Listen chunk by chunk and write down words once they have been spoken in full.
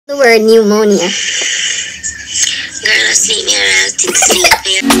The word pneumonia. Girl, sleep me around to sleep.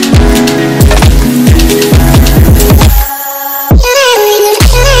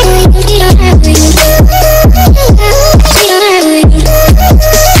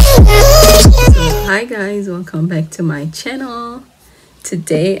 Hi guys, welcome back to my channel.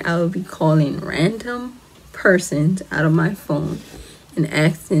 Today I will be calling random persons out of my phone and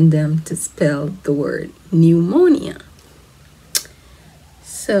asking them to spell the word pneumonia.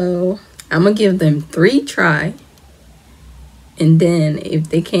 So I'm gonna give them 3 try, and then if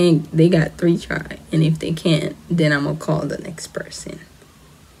they can't, they got 3 try, and if they can't, then I'm gonna call the next person.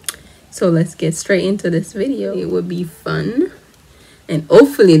 So let's get straight into this video. It would be fun, and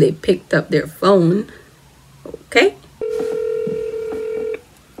hopefully they picked up their phone. Okay.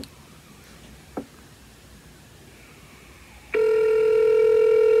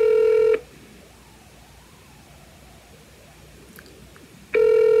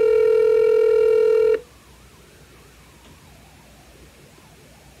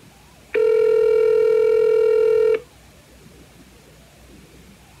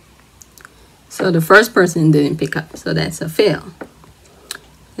 So the first person didn't pick up, so that's a fail.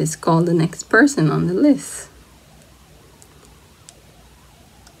 Let's call the next person on the list.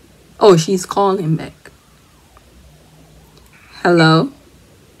 Oh, she's calling back. Hello?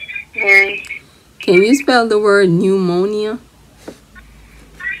 Hey. Can you spell the word pneumonia?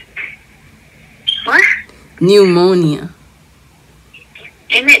 What? Pneumonia.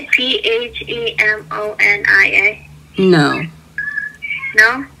 Isn't it Phemonia? No.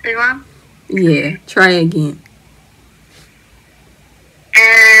 No? Is it wrong? Yeah, try again.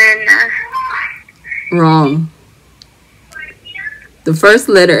 And Wrong. The first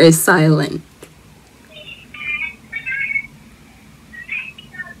letter is silent.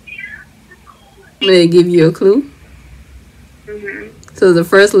 May I give you a clue? So the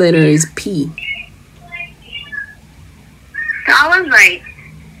first letter is P. so I was right.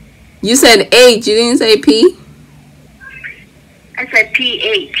 You said H, you didn't say P? I said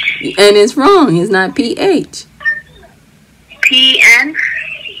PH. And it's wrong, it's not PH. PN?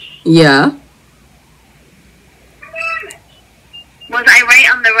 Yeah. Was I right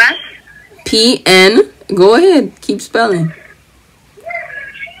on the rest? PN. Go ahead, keep spelling.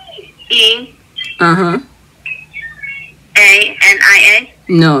 E Uh-huh. A N I A.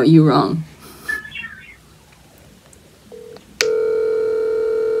 No, you're wrong.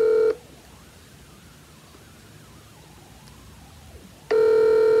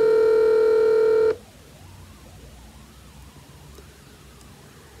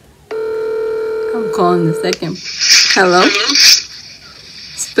 I'm calling the second. Hello?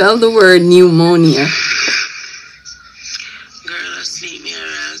 Spell the word pneumonia. Girl, sleep me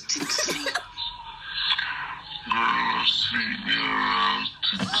around to sleep. Girl, sleep me around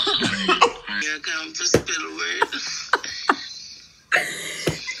to sleep. Here come to spell word.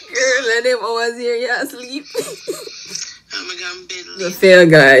 Girl, let him always hear you asleep. I'm gonna bed The fail,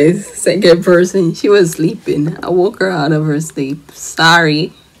 guys. Second person. She was sleeping. I woke her out of her sleep.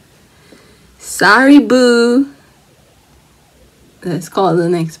 Sorry. Sorry, boo. Let's call the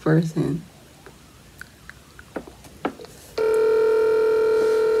next person.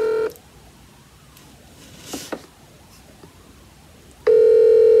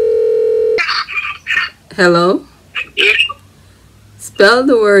 Hello? Spell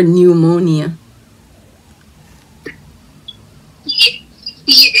the word pneumonia.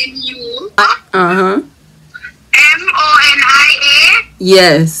 PNU Uh-huh. MONIA.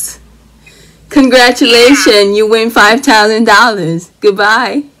 Yes. Congratulations, you win $5,000.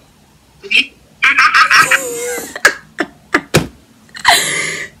 Goodbye.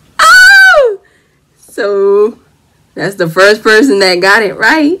 Oh! So, that's the first person that got it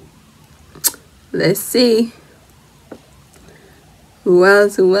right. Let's see. Who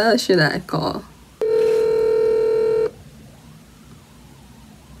else should I call?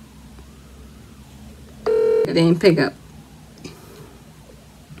 It didn't pick up.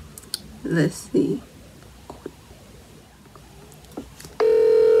 Let's see.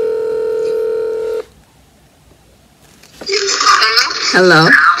 Hello?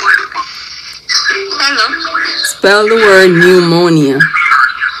 Hello. Spell the word pneumonia.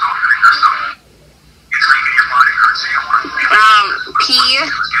 P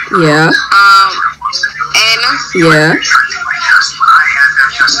Yeah. N Yeah.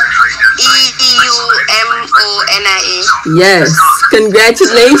 EUMONIA. Yes.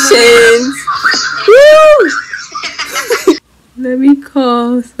 Congratulations. Woo! Let me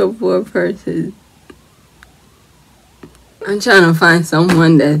call support person. I'm trying to find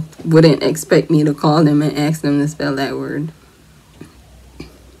someone that wouldn't expect me to call them and ask them to spell that word.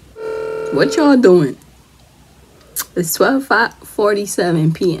 What y'all doing? It's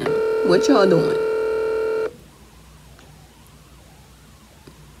 12:47 p.m. What y'all doing?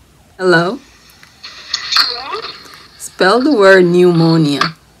 Hello? Spell the word pneumonia.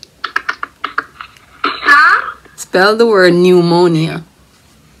 Huh? Spell the word pneumonia.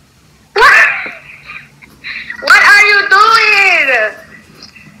 What are you doing?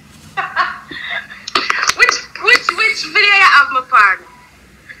 which video you have my partner?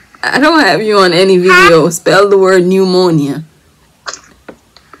 I don't have you on any video. Spell the word pneumonia.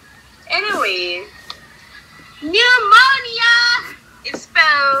 Anyway, pneumonia is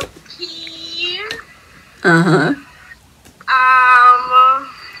spelled P.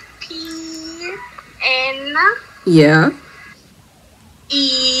 P N Yeah.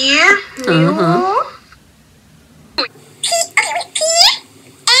 E U Monia.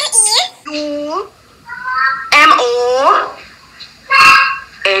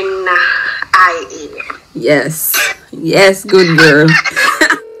 Yes. Yes, good girl.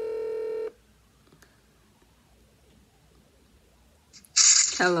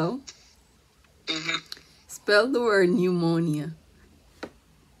 Hello? Spell the word pneumonia.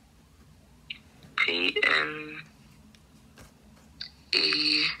 Pneumonia.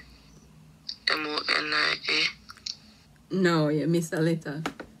 No, you missed a letter.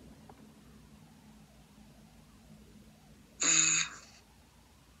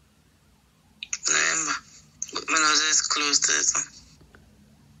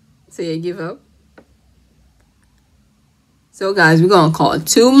 So you give up? So guys, we're gonna call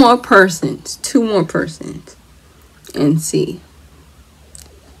two more persons and see.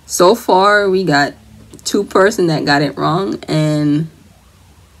 So far we got 2 person that got it wrong and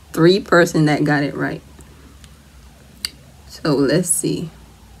 3 person that got it right. So let's see.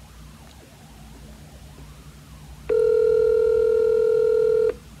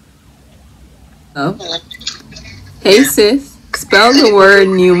 Oh. Hey sis, spell the word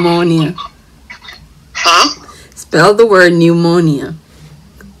pneumonia. Huh? Spell the word pneumonia.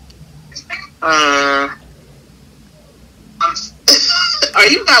 Are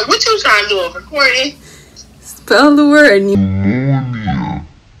you got what you trying to do? Recording? Spell the word pneumonia.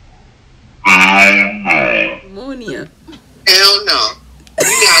 Pneumonia. Hell no.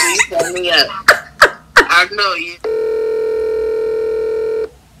 You got me setting me up. I know you.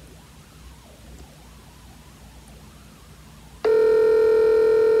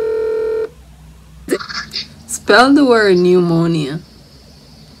 Spell the word pneumonia.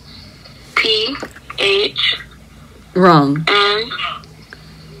 P-H. Wrong. I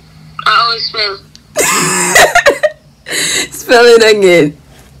always spell. Spell it again.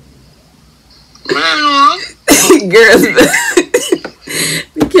 Girls,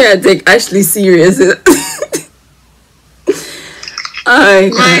 we can't take Ashley serious.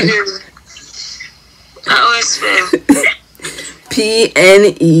 Alright, guys. I always spell.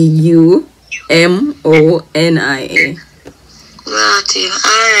 Pneumonia.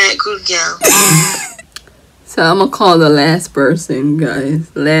 Alright, good girl. So I'm gonna call the last person,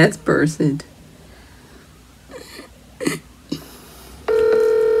 guys. Last person.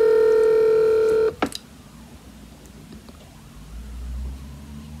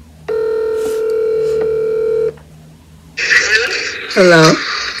 Hello?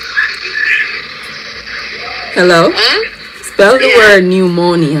 Hello? Huh? Spell the word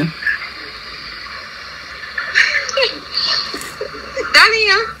pneumonia.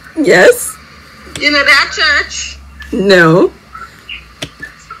 Dania, Yes? you know that church? No.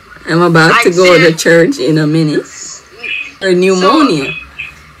 I'm about to go to church in a minute. Or pneumonia.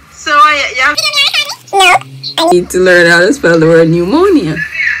 So yeah. I need to learn how to spell the word pneumonia.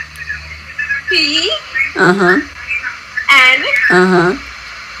 P Uh-huh. N Uh-huh.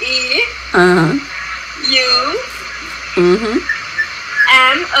 E Uh-huh. U Mm-hmm.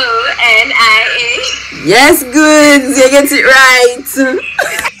 MONIA. Yes, good. You get it right.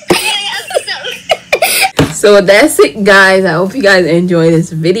 So that's it, guys. I hope you guys enjoyed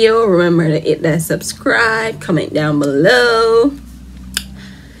this video. Remember to hit that subscribe, comment down below,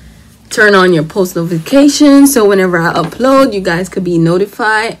 turn on your post notifications so whenever I upload, you guys could be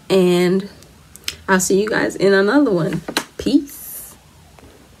notified. And I'll see you guys in another one. Peace.